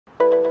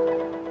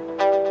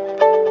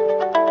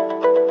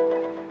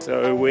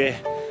So we're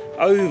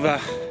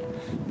over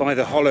by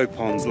the hollow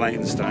ponds,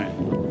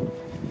 Leytonstone,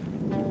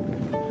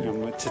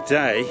 and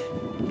today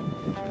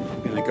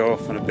we're going to go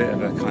off on a bit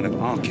of a kind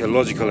of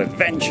archaeological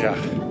adventure.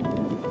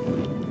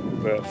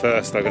 But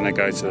first I'm going to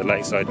go to the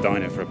lakeside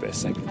diner for a bit of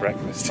second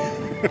breakfast.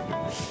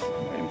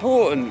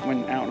 Important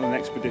when out on an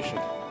expedition.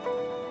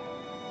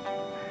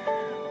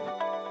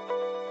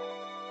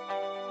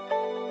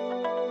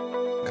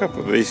 A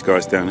couple of these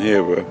guys down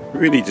here were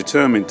really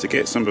determined to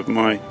get some of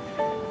my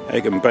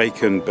egg and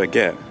bacon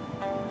baguette,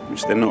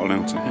 which they're not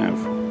allowed to have.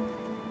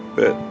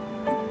 But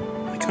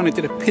they kind of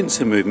did a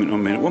pincer movement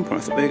on me. At one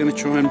point I thought they were going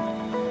to try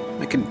and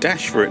make a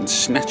dash for it and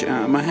snatch it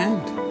out of my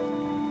hand.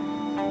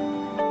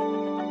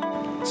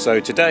 So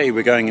today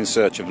we're going in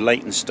search of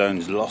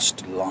Leytonstone's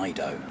lost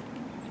Lido.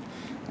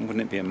 And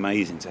wouldn't it be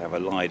amazing to have a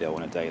Lido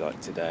on a day like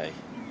today?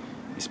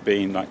 It's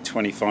been like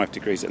 25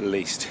 degrees at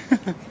least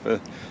for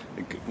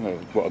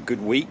a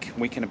good week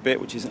and a bit,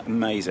 which is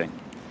amazing.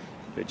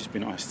 It'd just be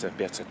nice to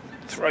be able to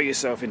throw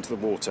yourself into the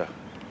water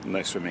and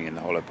no swimming in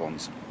the hollow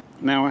ponds.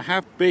 Now I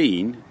have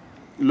been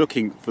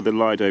looking for the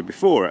Lido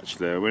before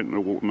actually. I went on a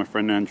walk with my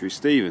friend Andrew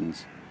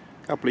Stevens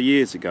a couple of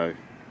years ago.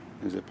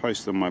 There's a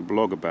post on my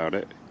blog about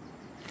it.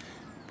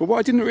 But what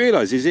I didn't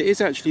realise is it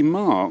is actually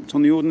marked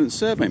on the Ordnance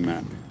Survey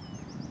map.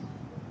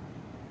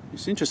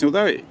 It's interesting,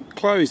 although it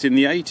closed in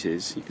the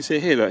 80s, you can see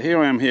it here, look, here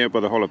I am here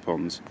by the hollow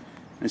ponds.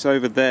 And it's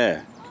over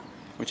there,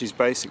 which is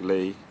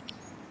basically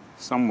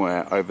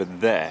somewhere over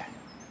there.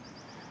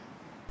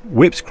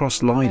 Whip's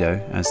Cross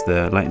Lido, as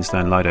the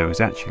Leytonstone Lido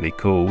was actually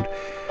called,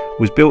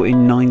 was built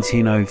in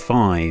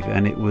 1905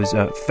 and it was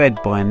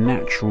fed by a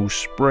natural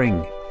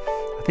spring.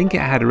 I think it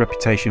had a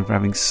reputation for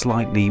having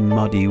slightly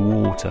muddy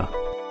water.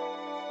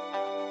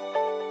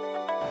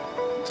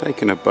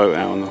 Taking a boat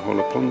out on the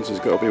hollow ponds has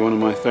got to be one of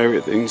my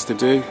favourite things to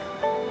do.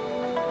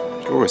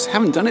 Doris,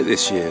 haven't done it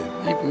this year.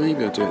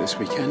 Maybe I'll do it this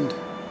weekend.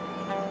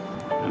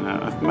 And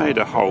I've made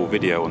a whole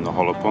video on the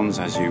hollow ponds,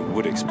 as you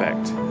would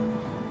expect.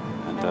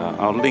 And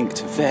I'll link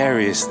to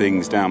various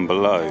things down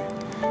below.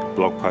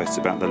 Blog posts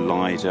about the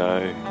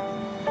Lido,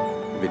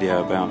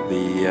 video about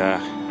the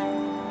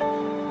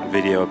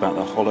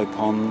hollow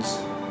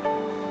ponds,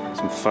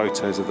 some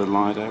photos of the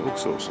Lido, all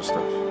sorts of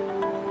stuff.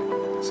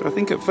 So I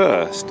think at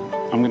first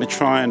I'm going to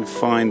try and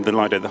find the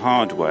Lido the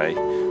hard way,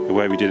 the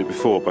way we did it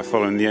before, by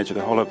following the edge of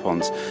the hollow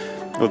ponds.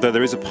 Although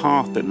there is a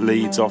path that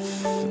leads off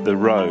the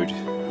road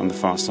on the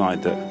far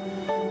side that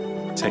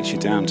takes you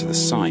down to the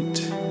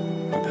site.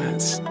 But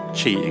that's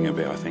cheating a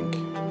bit, I think.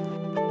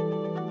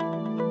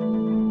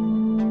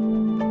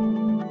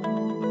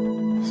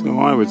 So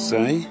I would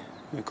say,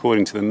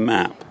 according to the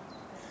map,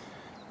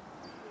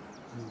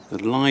 the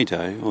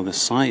Lido, or the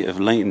site of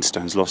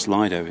Leytonstone's lost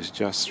Lido, is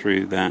just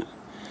through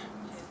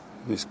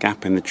this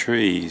gap in the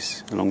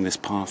trees along this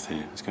path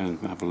here. Let's go and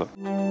have a look.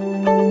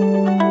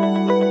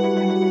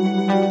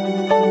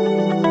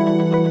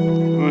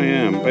 I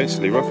am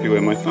basically roughly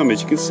where my thumb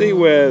is. You can see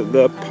where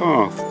the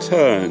path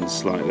turns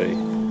slightly.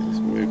 Let's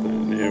move that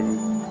nearer.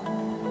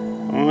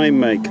 I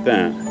make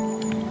that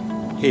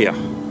here,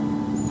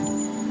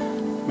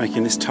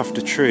 making this tuft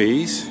of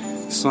trees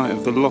the site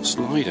of the lost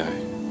Lido.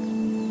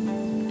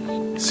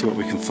 Let's see what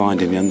we can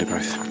find in the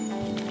undergrowth.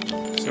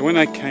 So when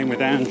I came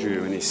with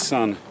Andrew and his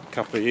son a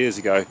couple of years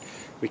ago,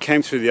 we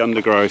came through the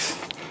undergrowth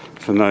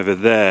from over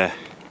there,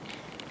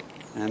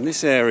 and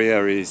this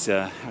area is,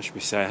 how should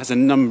we say, has a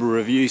number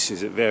of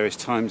uses at various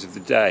times of the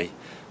day.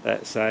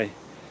 Let's say,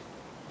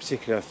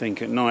 particularly I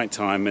think at night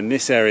time, and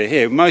this area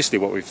here, mostly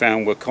what we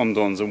found were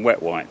condons and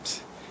wet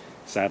wipes,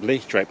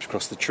 sadly, draped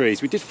across the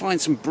trees. We did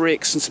find some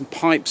bricks and some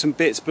pipes and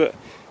bits, but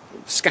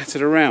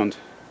scattered around.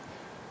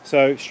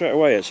 So straight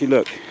away, actually,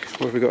 look,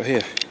 what have we got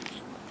here?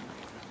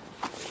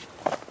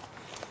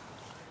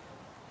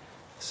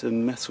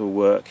 Some metal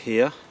work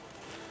here.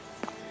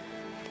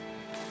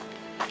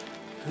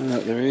 And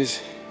look, there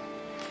is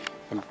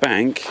a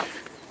bank.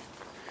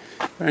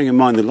 Bearing in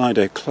mind the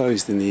Lido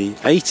closed in the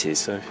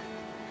 80s,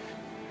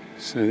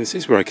 so this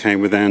is where I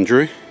came with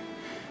Andrew. You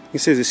can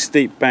see there's a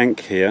steep bank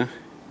here.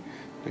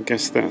 I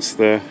guess that's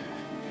the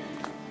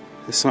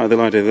site of the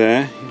Lido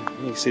there.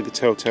 You can see the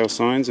telltale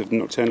signs of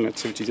nocturnal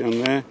activity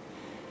down there.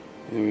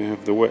 And we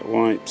have the wet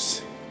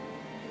wipes.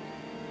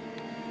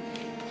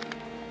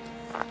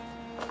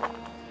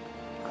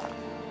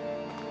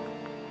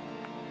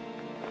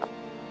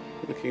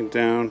 Looking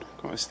down,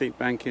 quite a steep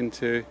bank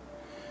into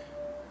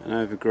an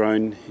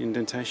overgrown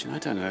indentation. I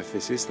don't know if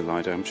this is the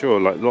Lido. I'm sure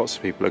like lots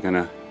of people are going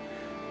to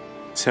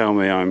tell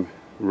me I'm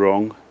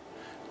wrong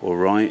or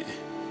right.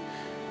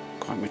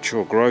 Quite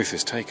mature growth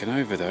has taken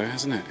over though,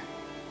 hasn't it?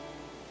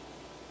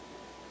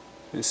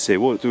 Let's see,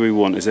 what do we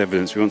want as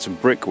evidence? We want some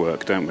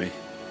brickwork, don't we?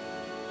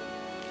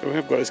 So we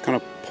have got this kind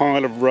of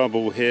pile of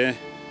rubble here.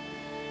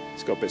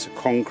 It's got bits of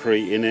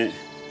concrete in it,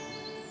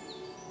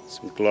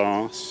 some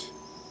glass.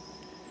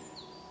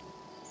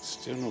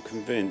 Still not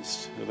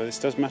convinced, although this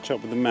does match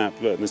up with the map.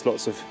 Look, there's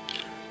lots of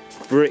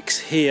bricks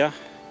here.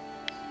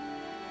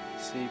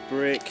 See,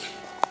 brick.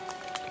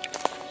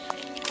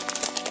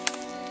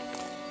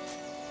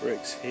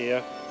 Bricks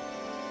here.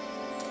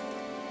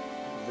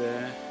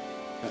 there.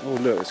 Oh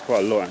look, there's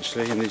quite a lot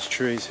actually in these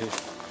trees here.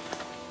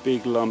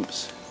 Big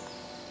lumps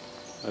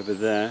over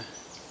there.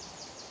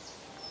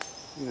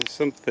 And there's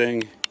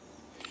something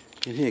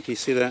in here, can you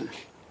see that?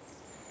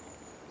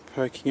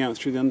 Poking out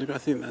through the undergrowth. I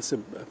think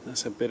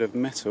that's a bit of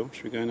metal.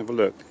 Should we go and have a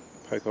look?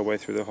 Poke our way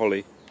through the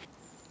holly.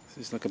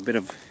 This is like a bit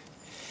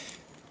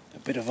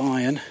of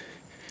iron.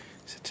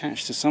 It's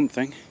attached to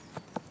something.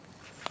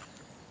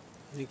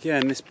 And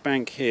again, this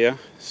bank here,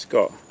 it's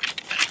got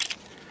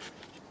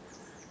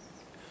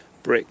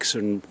bricks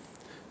and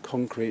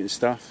concrete and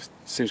stuff.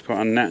 It seems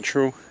quite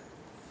unnatural.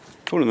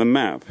 According to the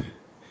map,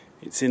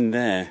 it's in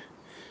there.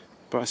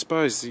 But I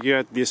suppose you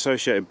had the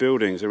associated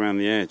buildings around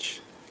the edge.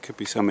 There could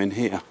be some in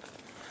here.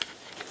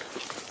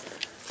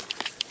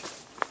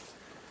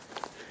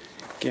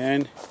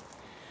 Again,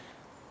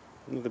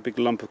 another big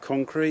lump of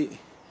concrete.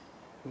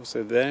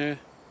 Also there.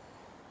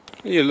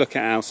 When you look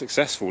at how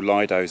successful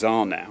Lidos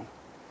are now,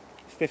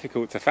 it's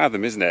difficult to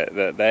fathom, isn't it?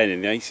 That then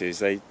in the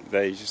 80s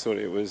they just thought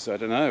it was, I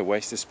don't know, a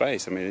waste of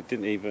space. I mean, it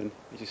didn't even,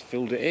 they just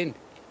filled it in.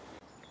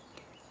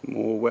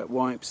 More wet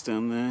wipes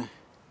down there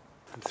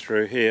and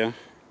through here.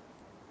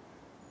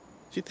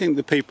 Do you think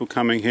the people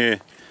coming here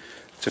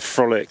to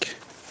frolic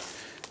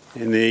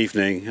in the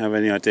evening have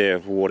any idea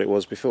of what it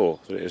was before?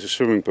 That it was a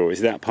swimming pool.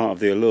 Is that part of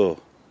the allure?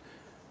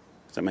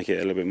 Does that make it a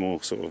little bit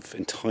more sort of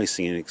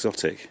enticing and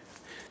exotic?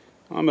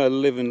 I'm a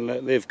live and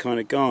let live kind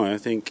of guy. I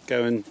think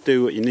go and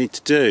do what you need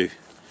to do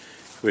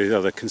with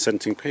other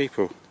consenting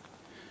people.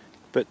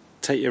 But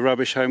take your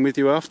rubbish home with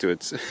you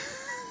afterwards.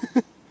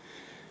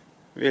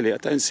 Really, I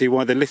don't see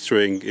why the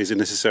littering is a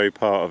necessary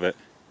part of it.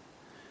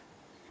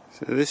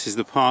 So this is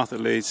the path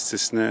that leads to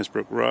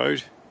Snaresbrook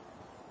Road.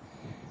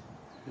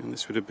 And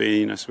this would have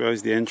been, I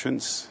suppose, the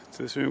entrance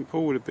to the swimming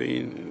pool would have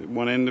been,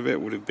 one end of it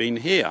would have been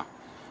here.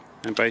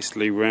 And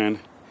basically ran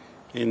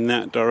in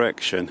that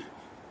direction.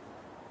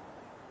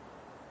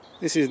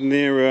 This is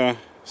near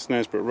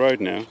Snaresbrook Road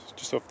now,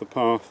 just off the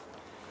path.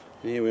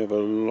 And here we have a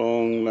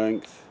long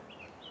length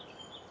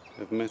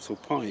of metal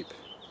pipe,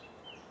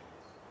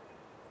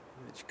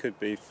 which could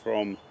be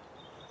from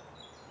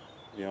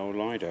the old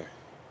Lido.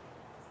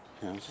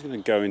 Yeah, I'm just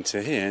going to go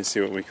into here and see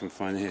what we can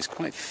find here. It's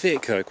quite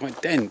thick though, quite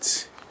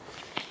dense,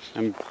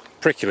 and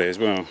prickly as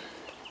well.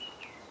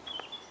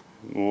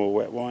 More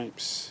wet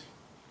wipes.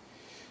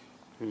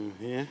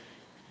 Here.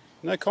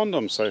 No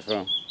condoms so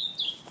far.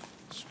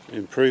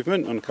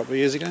 Improvement on a couple of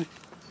years ago.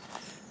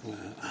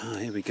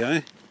 Here we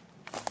go.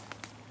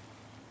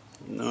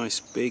 Nice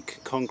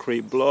big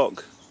concrete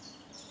block.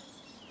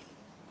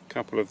 A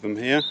couple of them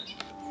here.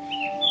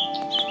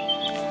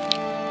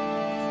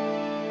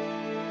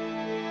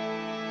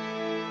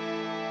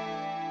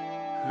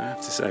 I have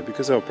to say,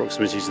 because of our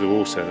proximity to the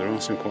water, there are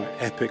some quite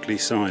epically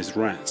sized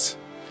rats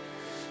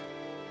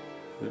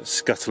that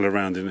scuttle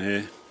around in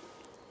here.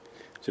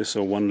 Just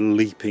saw one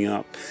leaping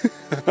up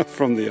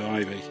from the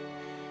ivy.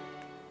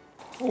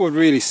 What would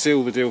really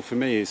seal the deal for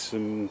me is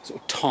some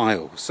sort of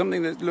tiles,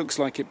 something that looks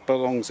like it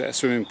belongs at a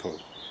swimming pool.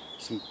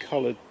 Some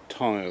coloured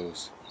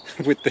tiles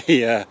with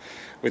the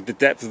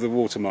depth of the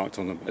water marked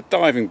on them. A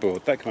diving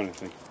board, that kind of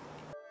thing.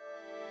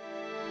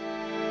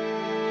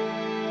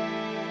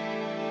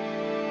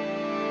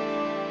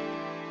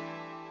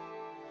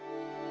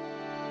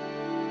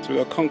 So we've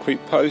got a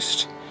concrete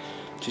post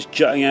just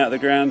jutting out of the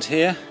ground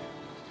here,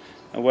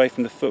 away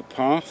from the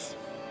footpath.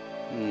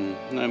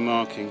 No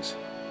markings.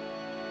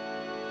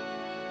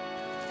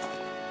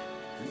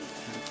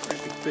 A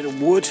great big bit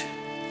of wood.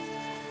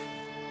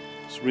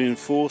 It's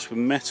reinforced with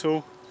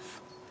metal.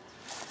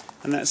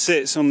 And that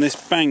sits on this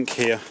bank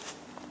here.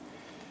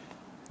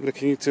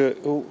 Looking into it.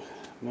 Oh,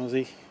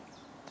 muzzy.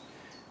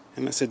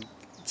 And that's a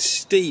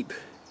steep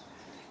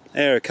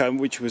area cut,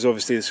 which was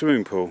obviously the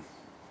swimming pool.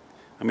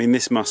 I mean,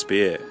 this must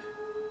be it.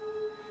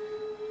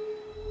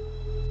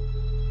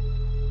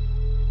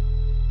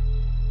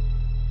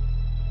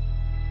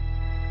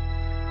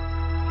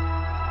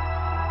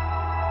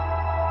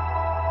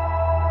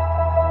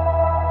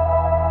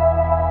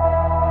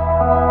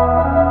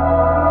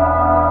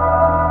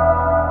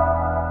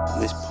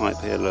 This pipe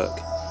here, look,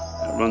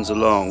 it runs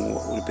along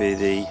what would be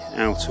the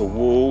outer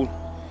wall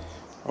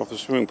of the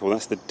swimming pool.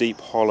 That's the deep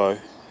hollow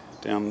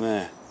down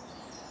there.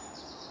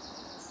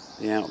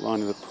 The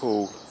outline of the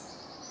pool.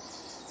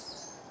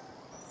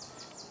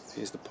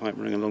 Here's the pipe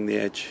running along the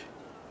edge.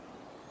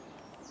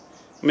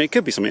 I mean, it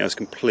could be something else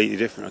completely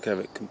different. I could have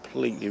it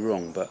completely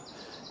wrong, but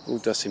it all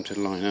does seem to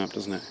line up,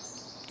 doesn't it?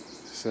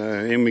 So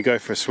in we go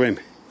for a swim.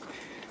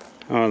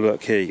 Oh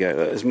look, here you go. Look,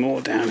 there's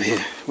more down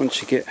here.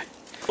 Once you get,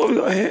 what have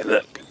we got here?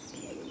 Look.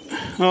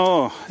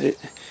 Oh,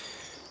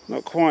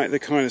 not quite the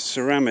kind of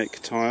ceramic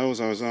tiles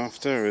I was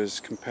after as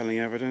compelling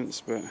evidence,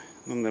 but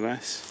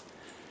nonetheless.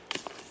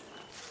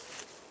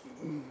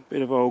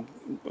 Bit of old.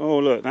 Oh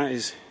look, that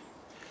is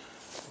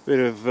a bit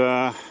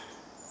of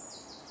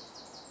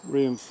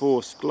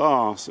reinforced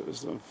glass. It was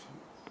sort of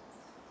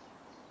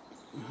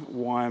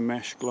wire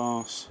mesh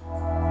glass.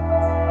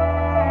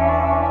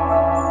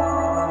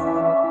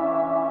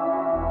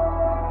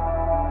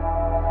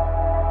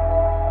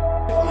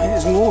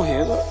 There's more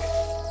here, look.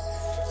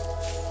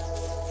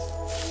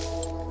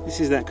 This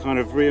is that kind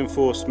of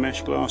reinforced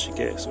mesh glass you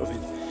get sort of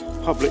in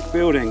public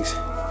buildings,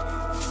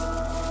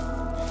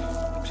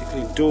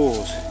 particularly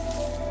doors.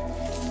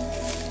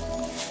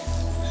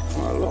 There's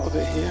quite a lot of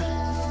it here.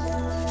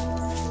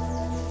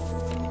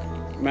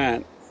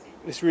 Man,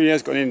 this really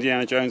has got an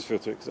Indiana Jones feel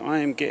to it, because I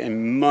am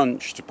getting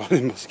munched by the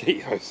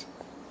mosquitoes.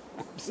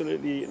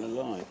 Absolutely eaten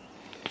alive.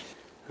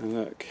 And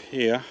look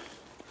here,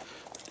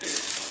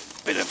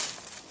 bit of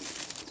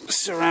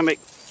ceramic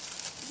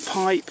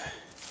pipe.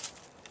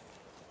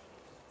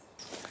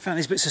 I found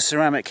these bits of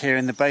ceramic here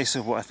in the base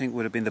of what I think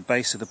would have been the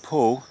base of the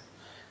pool,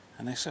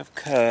 and they're sort of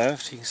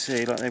curved. You can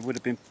see like they would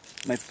have been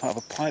made part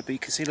of a pipe, but you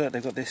can see look,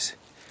 they've got this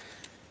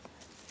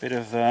bit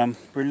of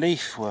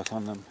relief work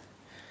on them.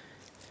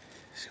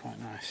 It's quite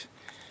nice.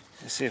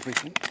 Let's see if we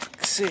can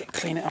see it,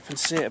 clean it up and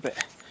see it a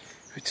bit.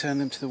 Return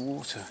them to the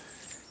water.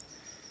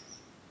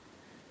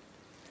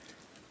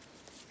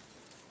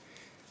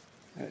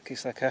 Look,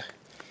 it's like a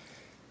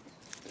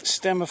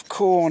stem of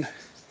corn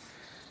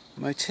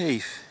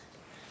motif.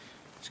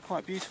 It's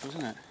quite beautiful,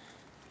 isn't it?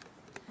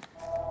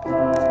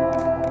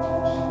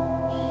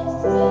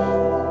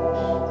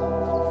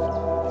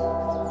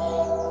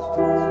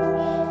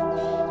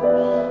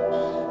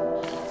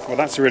 Well,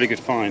 that's a really good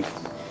find.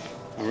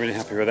 I'm really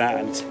happy with that,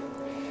 and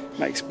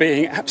makes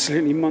being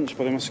absolutely munched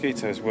by the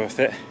mosquitoes worth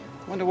it.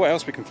 I wonder what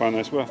else we can find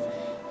that's worth.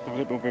 Have a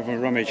little bit of a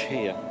rummage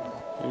here.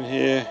 And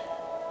here,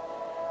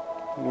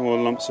 more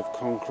lumps of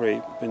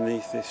concrete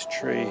beneath this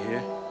tree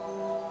here.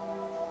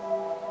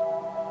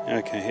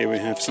 Okay, here we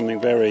have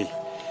something very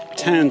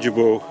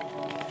tangible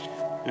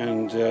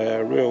and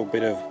a real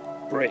bit of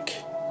brick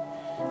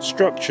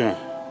structure.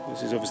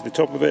 This is obviously the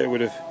top of it. It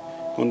would have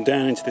gone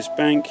down into this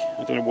bank.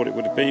 I don't know what it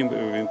would have been, but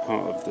it would have been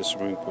part of the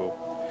swimming pool.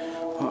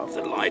 Part of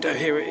the Lido.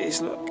 Here it is,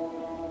 look.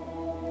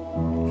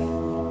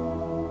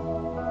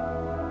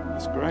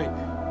 That's great.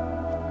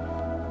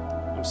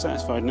 I'm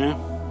satisfied now.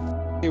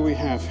 Here we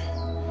have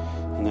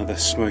another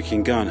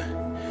smoking gun.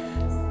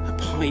 A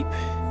pipe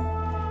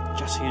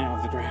jutting out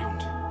of the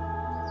ground.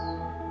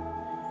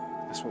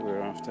 That's what we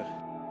were after.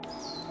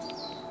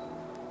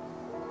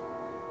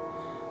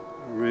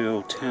 A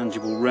real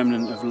tangible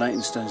remnant of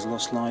Leytonstone's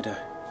lost Lido.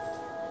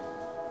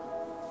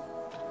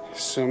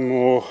 Some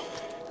more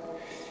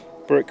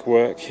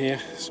brickwork here,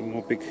 some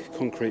more big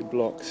concrete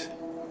blocks.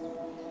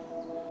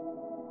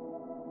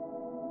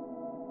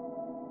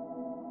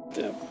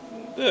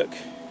 Look,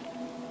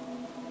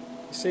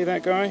 you see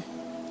that guy?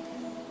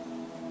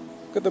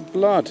 Look at the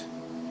blood.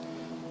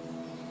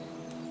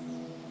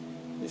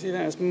 You see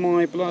that? It's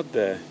my blood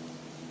there.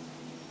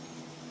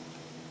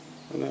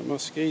 And that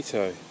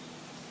mosquito.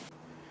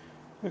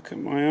 Look at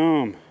my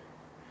arm.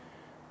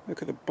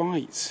 Look at the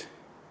bites.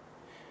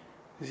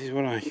 This is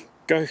what I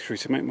go through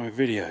to make my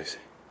videos.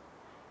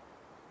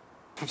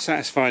 I'm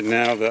satisfied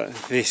now that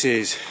this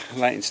is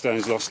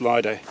Leytonstone's lost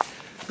Lido.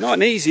 Not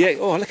an easy,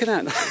 oh look at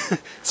that,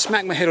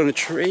 smack my head on a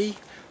tree.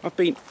 I've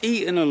been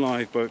eaten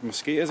alive by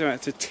mosquitoes. I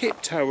had to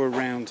tiptoe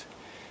around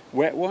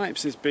wet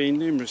wipes. There's been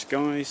numerous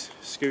guys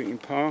scooting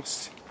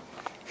past.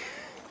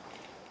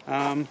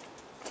 But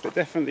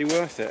definitely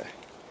worth it.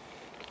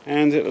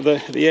 And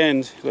at the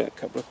end,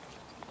 look, a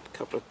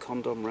couple of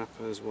condom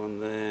wrappers, one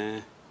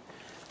there,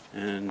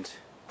 and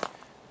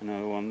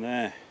another one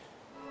there.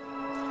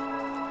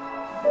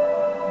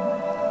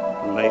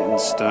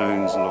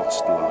 Leytonstone's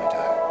lost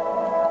Lido.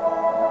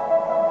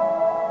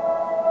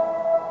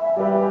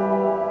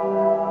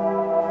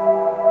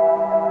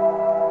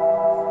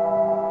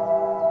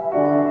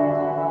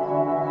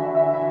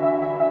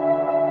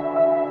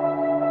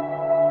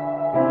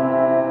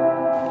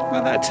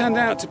 Well, that turned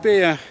out to be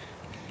a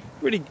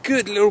really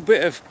good little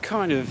bit of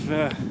kind of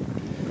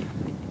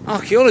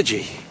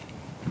archaeology,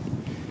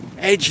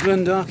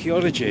 edgeland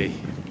archaeology,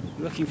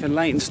 looking for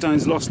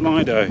Leytonstone's lost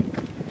Lido.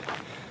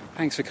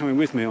 Thanks for coming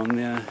with me on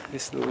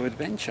this little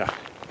adventure.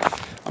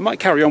 I might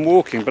carry on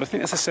walking, but I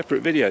think that's a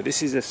separate video.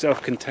 This is a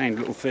self-contained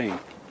little thing,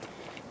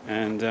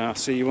 and I'll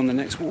see you on the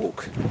next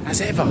walk, as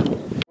ever.